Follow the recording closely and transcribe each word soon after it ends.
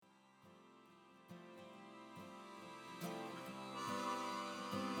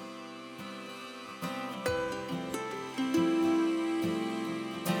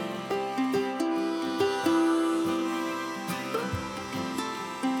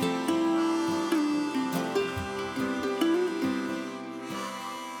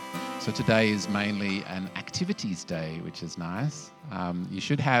So today is mainly an activities day, which is nice. You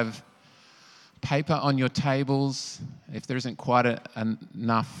should have paper on your tables. If there isn't quite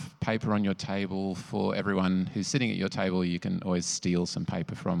enough paper on your table for everyone who's sitting at your table, you can always steal some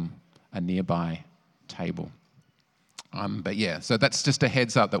paper from a nearby table. But yeah, so that's just a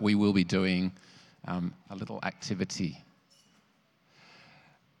heads up that we will be doing a little activity.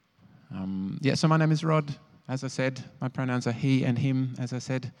 So my name is Rod, as I said. My pronouns are he and him, as I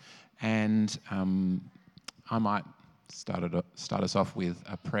said. And I might start us off with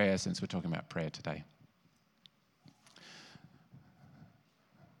a prayer, since we're talking about prayer today.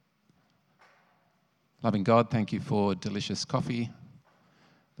 Loving God, thank you for delicious coffee,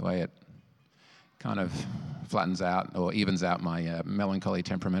 the way it kind of flattens out or evens out my melancholy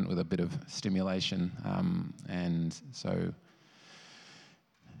temperament with a bit of stimulation. And so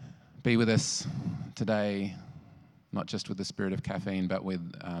be with us today, not just with the spirit of caffeine, but with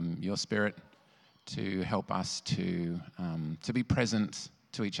your spirit, to help us to be present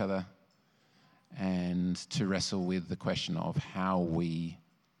to each other and to wrestle with the question of how we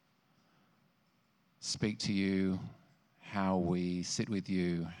speak to you, how we sit with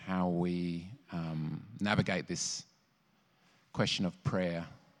you, how we navigate this question of prayer,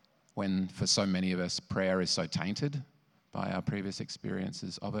 when for so many of us prayer is so tainted by our previous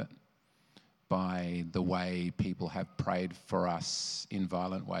experiences of it, by the way people have prayed for us in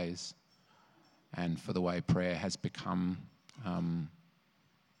violent ways, and for the way prayer has become a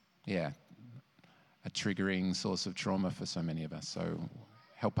triggering source of trauma for so many of us. So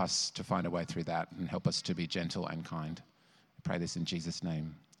help us to find a way through that and help us to be gentle and kind. I pray this in Jesus'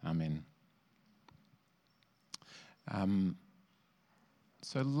 name. Amen.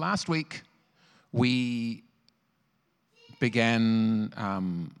 So last week we began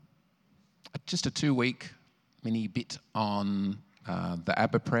just a 2-week mini bit on the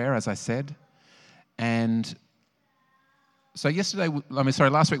Abba Prayer, as I said. And so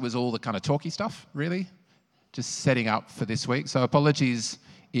last week was all the kind of talky stuff, really, just setting up for this week. So apologies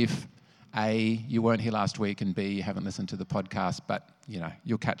if A, you weren't here last week, and B, you haven't listened to the podcast, but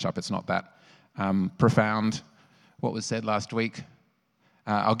you'll catch up. It's not that profound what was said last week.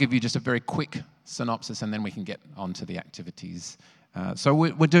 I'll give you just a very quick synopsis, and then we can get on to the activities. So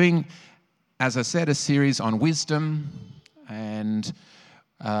we're doing, as I said, a series on wisdom, and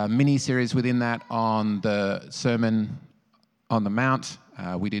a mini-series within that on the Sermon on the Mount.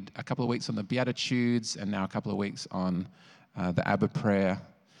 We did a couple of weeks on the Beatitudes, and now a couple of weeks on the Abba Prayer.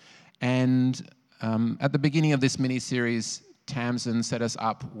 And at the beginning of this mini-series, Tamsin set us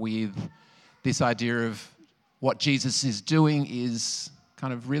up with this idea of what Jesus is doing is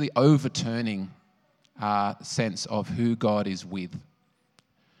kind of really overturning our sense of who God is with.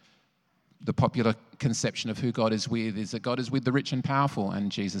 The popular conception of who God is with is that God is with the rich and powerful,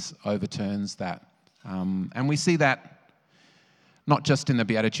 and Jesus overturns that. And we see that not just in the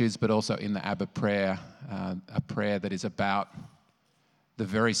Beatitudes, but also in the Abba Prayer, a prayer that is about the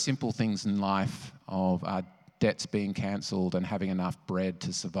very simple things in life of our debts being cancelled and having enough bread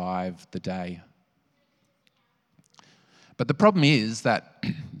to survive the day. But the problem is that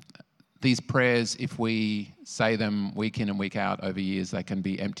these prayers, if we say them week in and week out over years, they can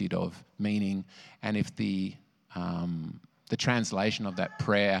be emptied of meaning. And if the translation of that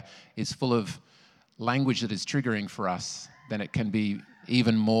prayer is full of language that is triggering for us, then it can be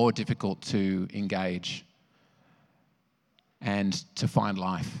even more difficult to engage and to find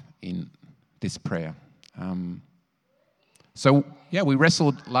life in this prayer. We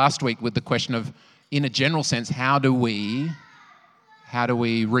wrestled last week with the question of, in a general sense, how do we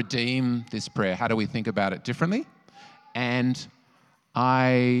redeem this prayer? How do we think about it differently? And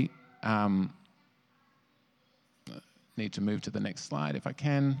I need to move to the next slide if I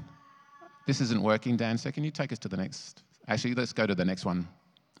can. This isn't working, Dan, so can you take us to the next? Actually, let's go to the next one.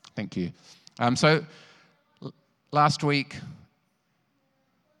 Thank you. So last week,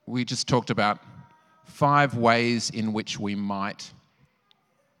 we just talked about 5 ways in which we might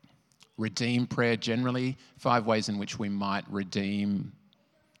redeem prayer generally, 5 ways in which we might redeem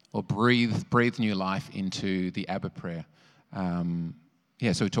or breathe new life into the Abba Prayer.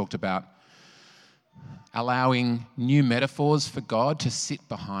 So we talked about allowing new metaphors for God to sit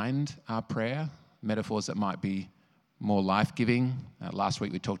behind our prayer, metaphors that might be more life-giving. Last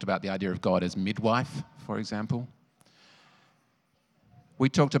week we talked about the idea of God as midwife, for example. We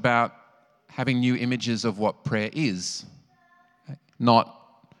talked about having new images of what prayer is, not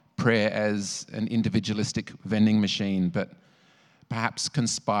prayer as an individualistic vending machine, but perhaps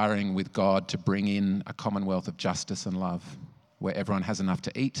conspiring with God to bring in a commonwealth of justice and love, where everyone has enough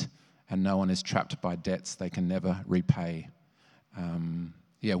to eat and no one is trapped by debts they can never repay.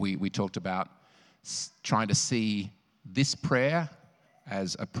 we talked about trying to see this prayer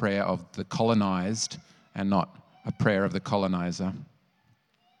as a prayer of the colonized and not a prayer of the colonizer.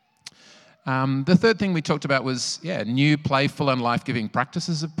 The third thing we talked about was, new playful and life-giving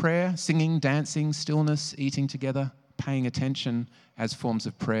practices of prayer, singing, dancing, stillness, eating together, paying attention as forms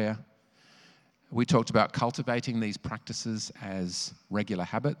of prayer. We talked about cultivating these practices as regular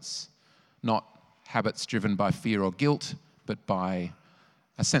habits, not habits driven by fear or guilt, but by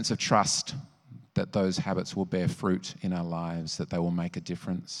a sense of trust that those habits will bear fruit in our lives, that they will make a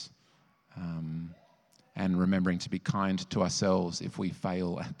difference. And remembering to be kind to ourselves if we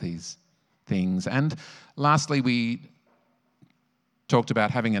fail at these things. And lastly, we talked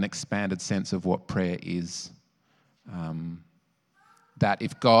about having an expanded sense of what prayer is. That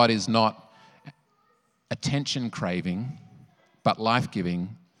if God is not attention craving, but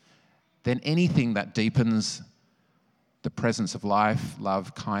life-giving, then anything that deepens the presence of life,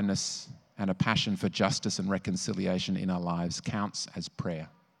 love, kindness, and a passion for justice and reconciliation in our lives counts as prayer.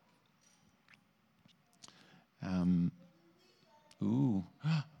 That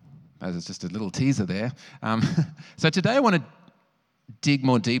was just a little teaser there. So today I want to dig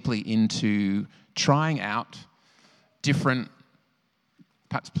more deeply into trying out different,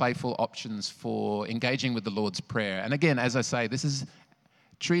 perhaps playful options for engaging with the Lord's Prayer. And again, as I say, this is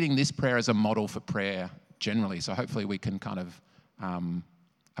treating this prayer as a model for prayer generally. So hopefully we can kind of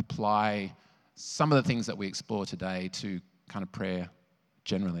apply some of the things that we explore today to kind of prayer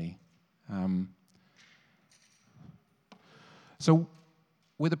generally. So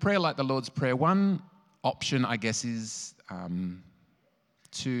with a prayer like the Lord's Prayer, one option, I guess, is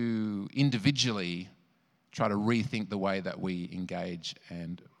to individually try to rethink the way that we engage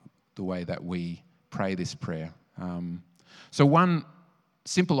and the way that we pray this prayer. So one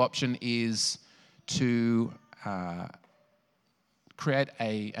simple option is to create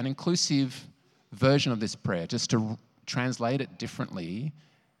an inclusive version of this prayer, just to translate it differently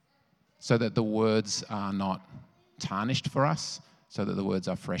so that the words are not tarnished for us, so that the words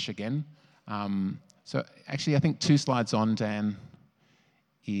are fresh again. So actually, I think 2 slides on, Dan,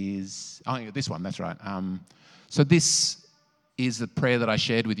 is... Oh, this one, that's right. So this is the prayer that I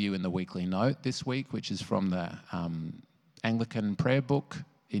shared with you in the weekly note this week, which is from the Anglican prayer book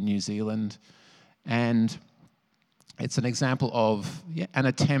in New Zealand. And it's an example of an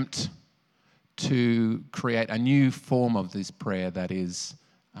attempt to create a new form of this prayer that is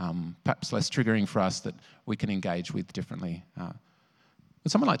perhaps less triggering for us, that we can engage with differently.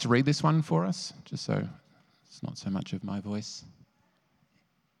 Would someone like to read this one for us, just so it's not so much of my voice?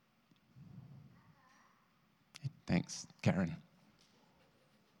 Thanks, Karen.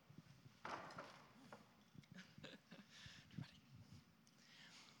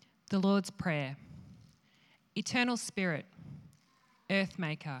 The Lord's Prayer. Eternal Spirit, Earth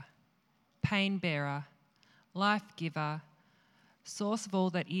Maker, Pain Bearer, Life Giver, Source of all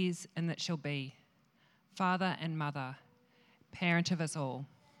that is and that shall be, Father and Mother, Parent of us all,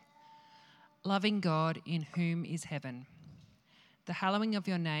 loving God in whom is heaven. The hallowing of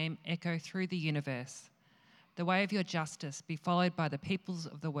your name echo through the universe. The way of your justice be followed by the peoples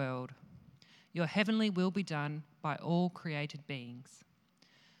of the world. Your heavenly will be done by all created beings.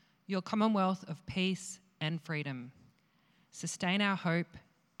 Your commonwealth of peace and freedom. Sustain our hope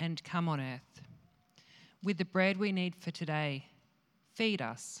and come on earth. With the bread we need for today, feed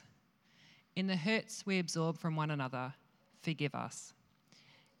us. In the hurts we absorb from one another, forgive us.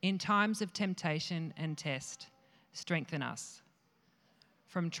 In times of temptation and test, strengthen us.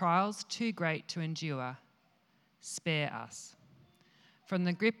 From trials too great to endure, spare us. From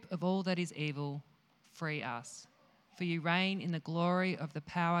the grip of all that is evil, free us. For you reign in the glory of the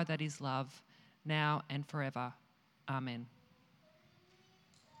power that is love, now and forever. Amen.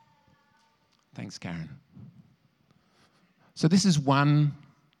 Thanks, Karen. So this is one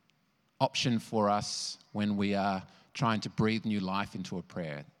option for us when we are trying to breathe new life into a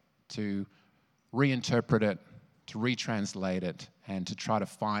prayer, to reinterpret it, to retranslate it, and to try to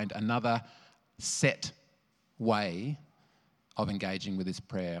find another set way of engaging with this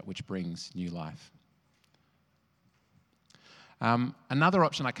prayer which brings new life. Another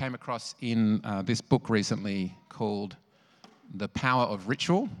option I came across in this book recently called The Power of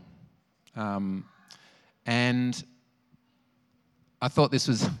Ritual. And I thought this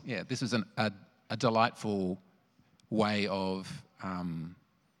was a delightful way of kind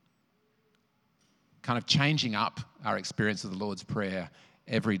of changing up our experience of the Lord's Prayer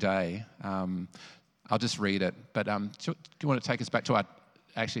every day. I'll just read it. But do you want to take us back to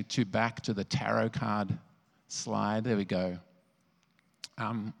back to the tarot card slide? There we go.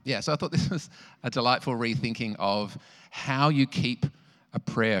 So I thought this was a delightful rethinking of how you keep a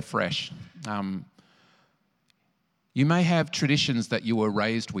prayer fresh. You may have traditions that you were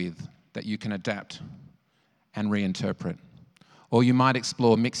raised with that you can adapt and reinterpret. Or you might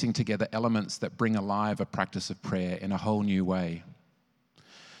explore mixing together elements that bring alive a practice of prayer in a whole new way.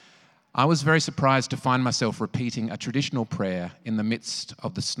 I was very surprised to find myself repeating a traditional prayer in the midst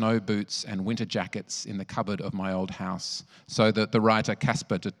of the snow boots and winter jackets in the cupboard of my old house. So that the writer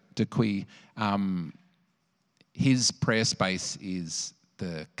Caspar de Cuy, his prayer space is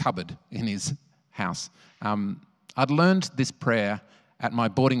the cupboard in his house. I'd learned this prayer at my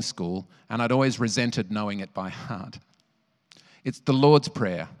boarding school, and I'd always resented knowing it by heart. It's the Lord's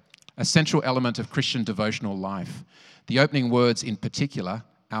Prayer, a central element of Christian devotional life. The opening words in particular,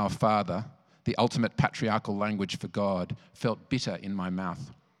 Our Father, the ultimate patriarchal language for God, felt bitter in my mouth.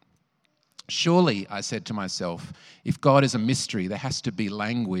 Surely, I said to myself, if God is a mystery, there has to be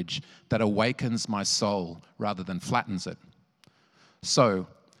language that awakens my soul rather than flattens it. So,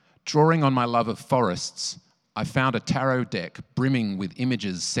 drawing on my love of forests, I found a tarot deck brimming with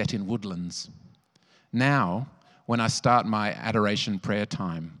images set in woodlands. Now, when I start my adoration prayer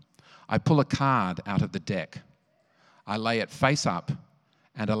time, I pull a card out of the deck. I lay it face up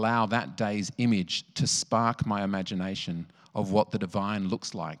and allow that day's image to spark my imagination of what the divine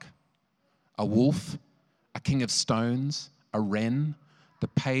looks like. A wolf, a king of stones, a wren, the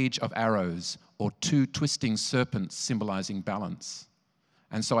page of arrows, or two twisting serpents symbolizing balance.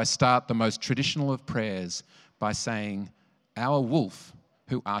 And so I start the most traditional of prayers by saying, Our wolf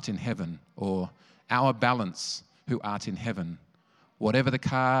who art in heaven, or Our balance who art in heaven. Whatever the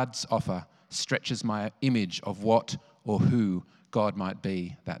cards offer stretches my image of what or who God might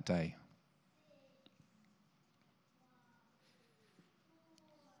be that day.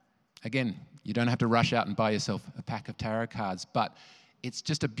 Again, you don't have to rush out and buy yourself a pack of tarot cards, but it's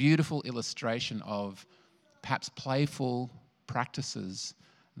just a beautiful illustration of perhaps playful practices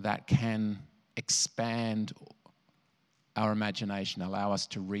that can expand our imagination, allow us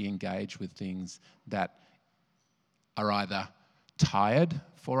to re-engage with things that are either tired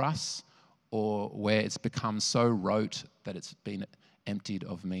for us or where it's become so rote that it's been emptied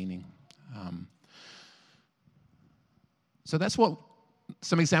of meaning. So that's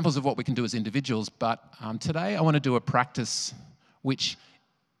some examples of what we can do as individuals, but today I want to do a practice which,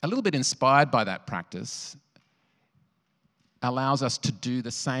 a little bit inspired by that practice, allows us to do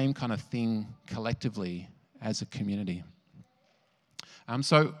the same kind of thing collectively as a community.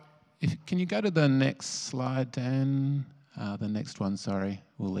 Can you go to the next slide, Dan? The next one, sorry.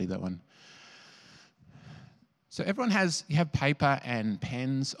 We'll leave that one. So everyone you have paper and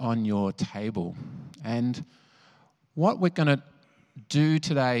pens on your table. And what we're going to do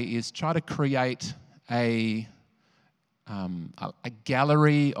today is try to create a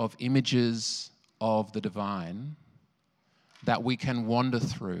gallery of images of the divine that we can wander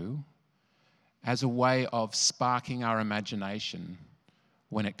through as a way of sparking our imagination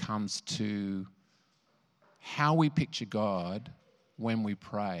when it comes to how we picture God when we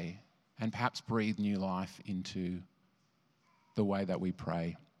pray, and perhaps breathe new life into the way that we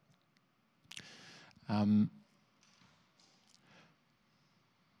pray.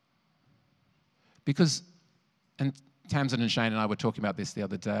 Because, and Tamsin and Shane and I were talking about this the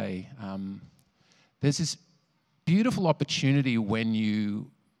other day, there's this beautiful opportunity when you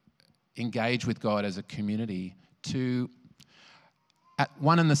engage with God as a community to, at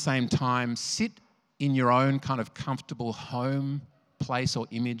one and the same time, sit in your own kind of comfortable home place or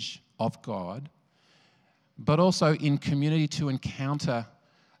image of God, but also in community to encounter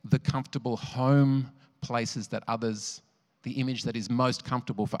the comfortable home places that others, the image that is most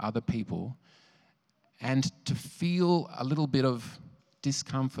comfortable for other people, and to feel a little bit of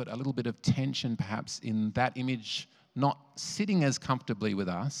discomfort, a little bit of tension perhaps in that image not sitting as comfortably with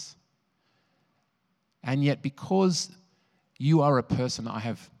us. And yet, because you are a person I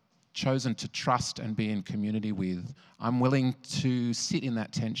have chosen to trust and be in community with, I'm willing to sit in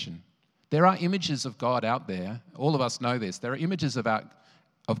that tension. There are images of God out there. All of us know this. There are images of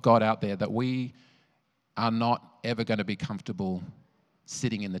God out there that we are not ever going to be comfortable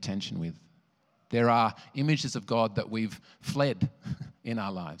sitting in the tension with. There are images of God that we've fled in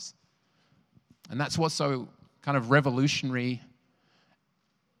our lives. And that's what's so kind of revolutionary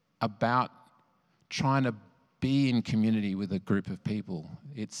about trying to be in community with a group of people.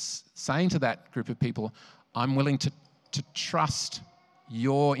 It's saying to that group of people, I'm willing to trust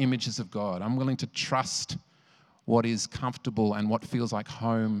your images of God. I'm willing to trust what is comfortable and what feels like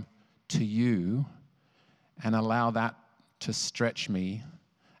home to you, and allow that to stretch me,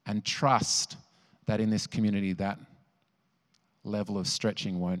 and trust that in this community that level of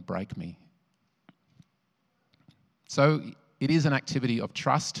stretching won't break me. So it is an activity of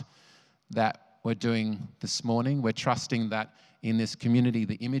trust that we're doing this morning. We're trusting that in this community,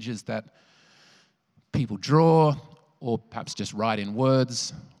 the images that people draw or perhaps just write in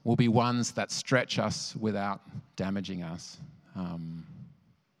words will be ones that stretch us without damaging us.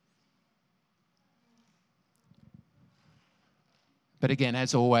 But again,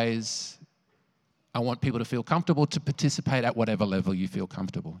 as always, I want people to feel comfortable to participate at whatever level you feel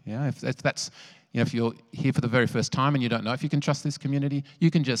comfortable. Yeah, if that's, if you're here for the very first time and you don't know if you can trust this community, you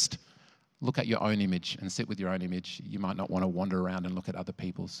can just look at your own image and sit with your own image. You might not want to wander around and look at other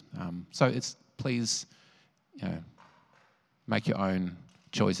people's. So please, make your own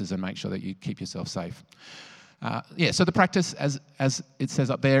choices and make sure that you keep yourself safe. So the practice, as it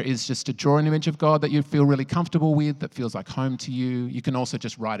says up there, is just to draw an image of God that you feel really comfortable with, that feels like home to you. You can also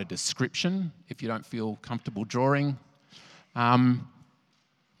just write a description if you don't feel comfortable drawing. And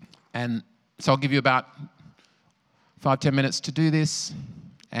so I'll give you about 5-10 minutes to do this.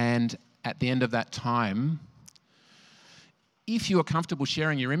 And at the end of that time, if you are comfortable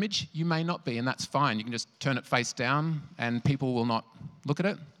sharing your image, you may not be, and that's fine. You can just turn it face down and people will not look at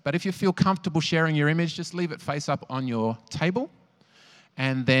it. But if you feel comfortable sharing your image, just leave it face up on your table,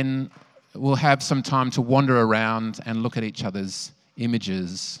 and then we'll have some time to wander around and look at each other's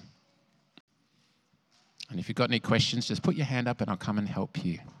images. And if you've got any questions, just put your hand up and I'll come and help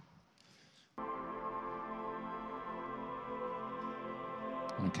you.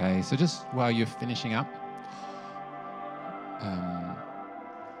 Okay, so just while you're finishing up,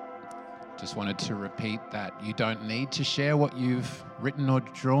 just wanted to repeat that you don't need to share what you've written or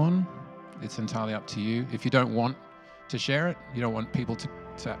drawn. It's entirely up to you. If you don't want to share it, you don't want people to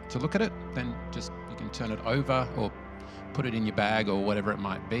look at it, then just you can turn it over or put it in your bag or whatever it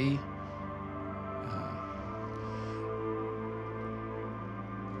might be.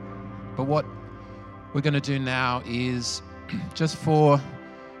 But what we're going to do now is just for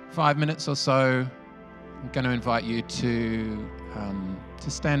 5 minutes or so, I'm going to invite you to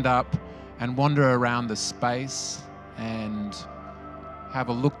stand up and wander around the space and have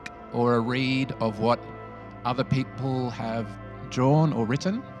a look or a read of what other people have drawn or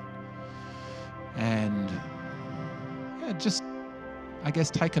written. And just, I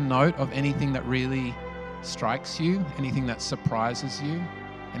guess, take a note of anything that really strikes you, anything that surprises you,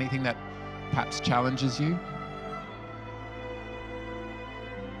 anything that perhaps challenges you.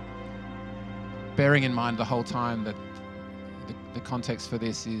 Bearing in mind the whole time that the context for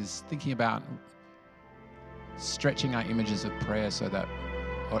this is thinking about stretching our images of prayer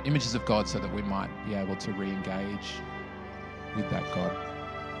or images of God so that we might be able to re-engage with that God.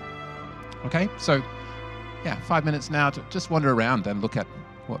 Okay, so 5 minutes now to just wander around and look at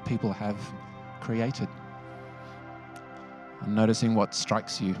what people have created and noticing what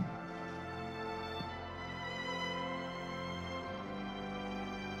strikes you.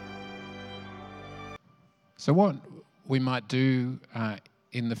 So what we might do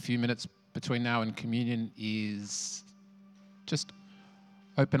in the few minutes between now and communion is just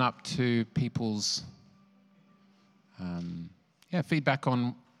open up to people's feedback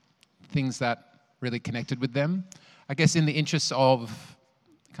on things that really connected with them. I guess in the interests of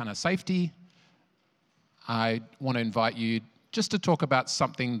kind of safety, I want to invite you just to talk about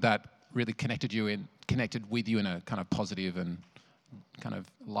something that really connected with you in a kind of positive and kind of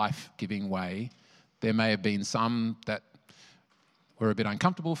life-giving way. There may have been some that were a bit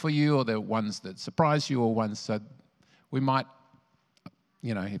uncomfortable for you, or there were ones that surprised you, or ones that we might,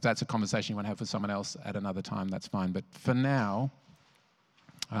 if that's a conversation you want to have with someone else at another time, that's fine. But for now,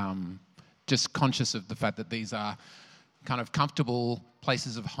 just conscious of the fact that these are kind of comfortable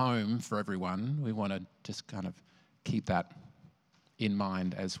places of home for everyone, we want to just kind of keep that in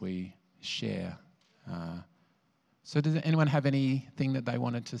mind as we share. So does anyone have anything that they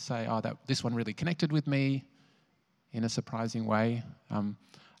wanted to say? That this one really connected with me in a surprising way.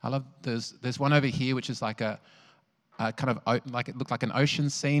 I love there's one over here which is like a kind of like it looked like an ocean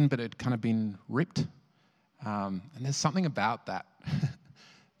scene, but it had kind of been ripped. And there's something about that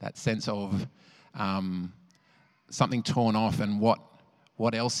that sense of something torn off and what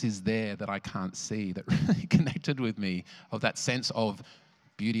else is there that I can't see that really connected with me, of that sense of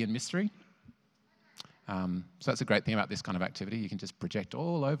beauty and mystery. So that's a great thing about this kind of activity. You can just project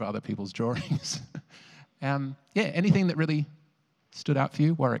all over other people's drawings. Anything that really stood out for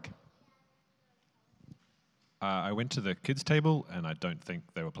you, Warwick? I went to the kids' table, and I don't think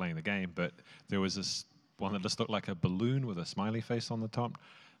they were playing the game, but there was this one that just looked like a balloon with a smiley face on the top,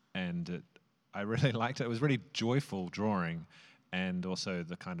 and I really liked it. It was really joyful drawing, and also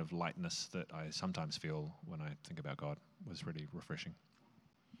the kind of lightness that I sometimes feel when I think about God was really refreshing.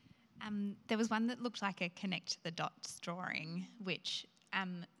 There was one that looked like a connect the dots drawing, which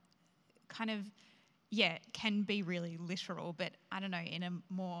kind of, can be really literal, but I don't know, in a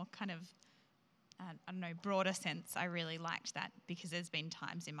more kind of, broader sense, I really liked that because there's been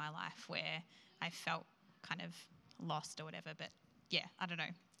times in my life where I felt kind of lost or whatever, but I don't know.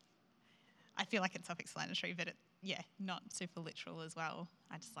 I feel like it's self-explanatory, but not super literal as well.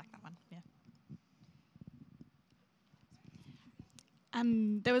 I just like that one,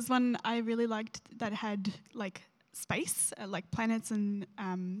 There was one I really liked that had like space, like planets, and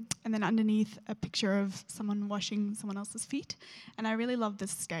then underneath a picture of someone washing someone else's feet. And I really love the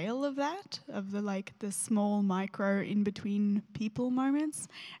scale of that, of the small micro in between people moments,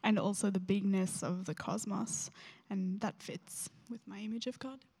 and also the bigness of the cosmos. And that fits with my image of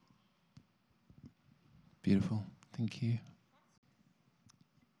God. Beautiful. Thank you.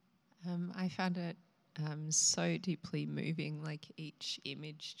 I found it so deeply moving, like each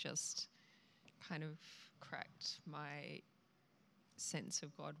image just kind of cracked my sense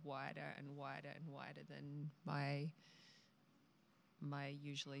of God wider and wider and wider than my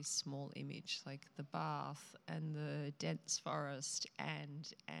usually small image, like the bath and the dense forest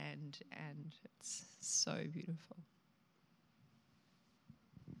and it's so beautiful.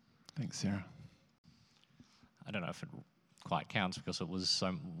 Thanks, Sarah. I don't know if it quite counts because it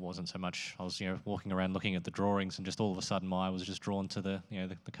wasn't so much. I was walking around looking at the drawings, and just all of a sudden my eye was just drawn to the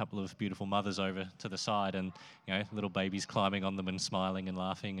couple of beautiful mothers over to the side, and little babies climbing on them and smiling and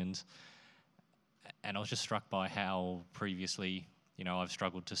laughing, and I was just struck by how previously I've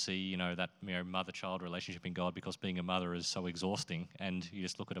struggled to see that mother-child relationship in God, because being a mother is so exhausting, and you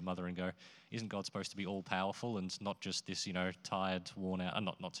just look at a mother and go, isn't God supposed to be all-powerful and not just this tired, worn out? I'm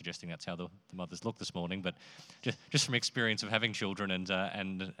not suggesting that's how the mothers look this morning, but just from experience of having children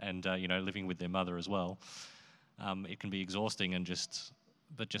and living with their mother as well, it can be exhausting,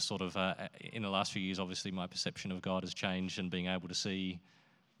 but just sort of in the last few years, obviously my perception of God has changed, and being able to see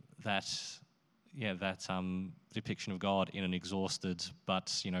that depiction of God in an exhausted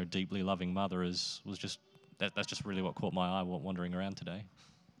but deeply loving mother that's just really what caught my eye wandering around today.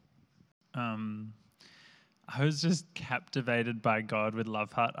 I was just captivated by God with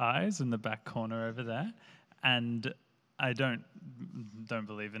love heart eyes in the back corner over there, and I don't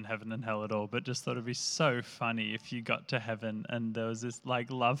believe in heaven and hell at all, but just thought it'd be so funny if you got to heaven and there was this like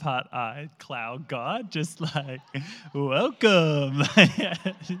love heart eye cloud God just like, welcome.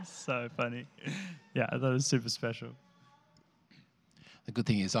 It's so funny. Yeah, I thought it was super special. The good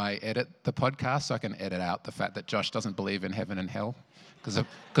thing is I edit the podcast, so I can edit out the fact that Josh doesn't believe in heaven and hell,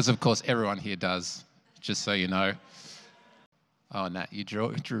 because of course everyone here does, just so you know. Oh, Nat, you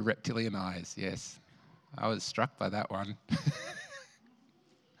drew reptilian eyes, yes. I was struck by that one.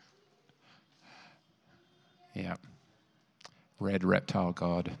 Yeah. Red reptile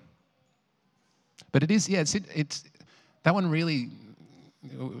God. But it is, it's that one really,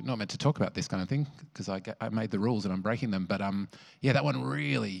 we're not meant to talk about this kind of thing because I made the rules and I'm breaking them. But that one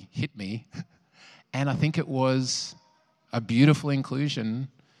really hit me. And I think it was a beautiful inclusion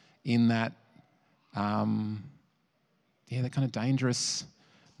in that, that kind of dangerous,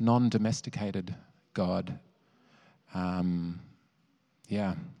 non-domesticated God.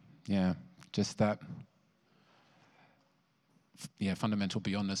 Just that, fundamental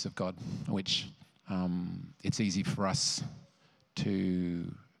beyondness of God, which it's easy for us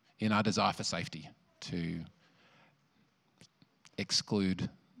to, in our desire for safety, to exclude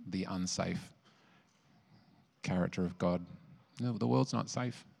the unsafe character of God. No, the world's not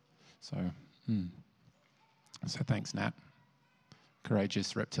safe. So thanks, Nat.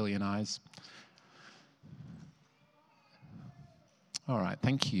 Courageous reptilian eyes. All right,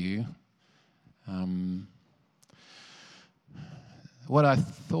 thank you. What I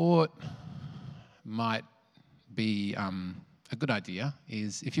thought might be a good idea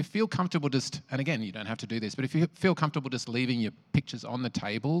is, if you feel comfortable and again, you don't have to do this, but if you feel comfortable just leaving your pictures on the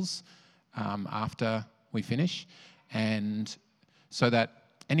tables after we finish, and so that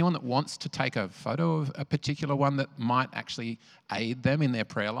anyone that wants to take a photo of a particular one that might actually aid them in their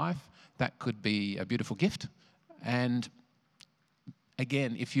prayer life, that could be a beautiful gift. And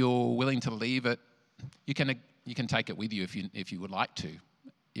again, if you're willing to leave it, you can take it with you if you would like to,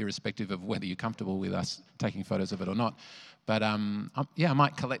 irrespective of whether you're comfortable with us taking photos of it or not. But I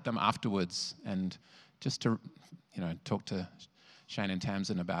might collect them afterwards, and just to talk to Shane and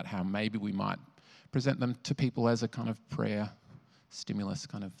Tamsin about how maybe we might present them to people as a kind of prayer stimulus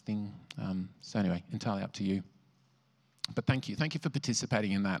kind of thing. So anyway, entirely up to you. But thank you for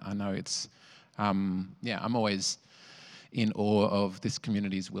participating in that. I know it's I'm always in awe of this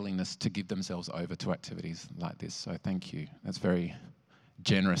community's willingness to give themselves over to activities like this. So thank you. That's very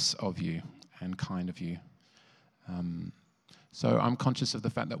generous of you and kind of you. So I'm conscious of the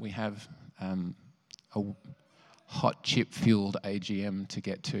fact that we have a hot chip-fueled AGM to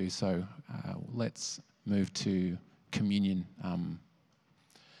get to, so let's move to communion.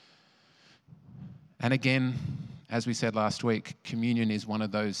 And again, as we said last week, communion is one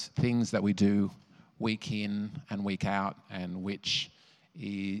of those things that we do week in and week out, and which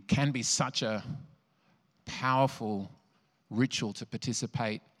can be such a powerful ritual to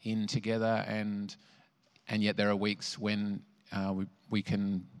participate in together, and yet there are weeks when we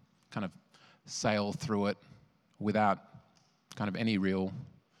can kind of sail through it without kind of any real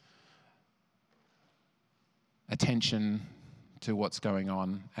attention to what's going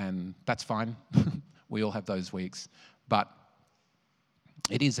on, and that's fine. We all have those weeks. But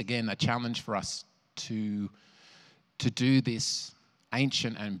it is, again, a challenge for us to do this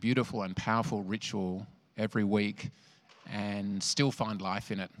ancient and beautiful and powerful ritual every week and still find life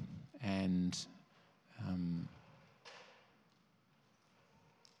in it. And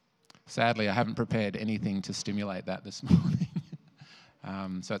sadly, I haven't prepared anything to stimulate that this morning.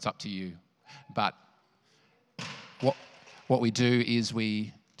 So it's up to you. But what we do is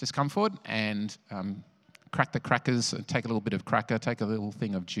we just come forward and crack the crackers, take a little bit of cracker, take a little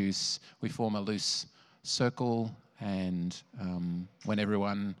thing of juice. We form a loose circle, and when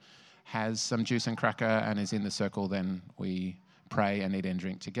everyone has some juice and cracker and is in the circle, then we pray and eat and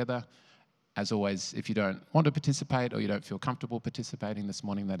drink together. As always, if you don't want to participate or you don't feel comfortable participating this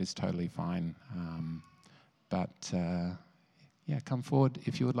morning, that is totally fine. Yeah, come forward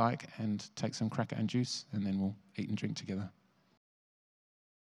if you would like and take some cracker and juice, and then we'll eat and drink together.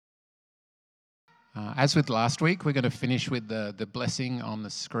 As with last week, we're going to finish with the blessing on the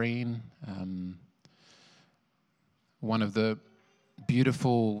screen. One of the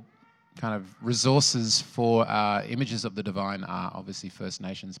beautiful kind of resources for images of the divine are obviously First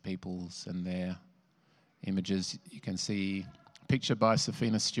Nations peoples and their images. You can see a picture by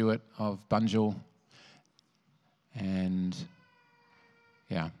Safina Stewart of Bunjil, and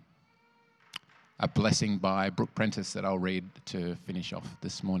a blessing by Brooke Prentice that I'll read to finish off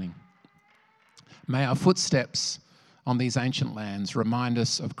this morning. May our footsteps on these ancient lands remind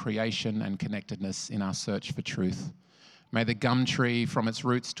us of creation and connectedness in our search for truth. May the gum tree, from its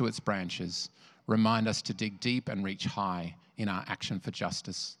roots to its branches, remind us to dig deep and reach high in our action for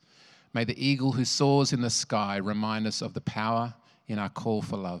justice. May the eagle who soars in the sky remind us of the power in our call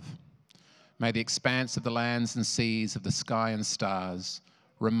for love. May the expanse of the lands and seas, of the sky and stars,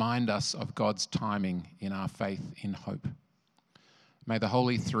 remind us of God's timing in our faith in hope. May the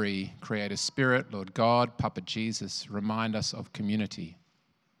Holy Three, Creator Spirit, Lord God, Papa Jesus, remind us of community.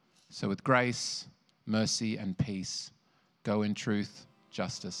 So with grace, mercy, and peace, go in truth,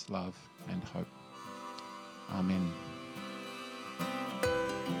 justice, love, and hope. Amen.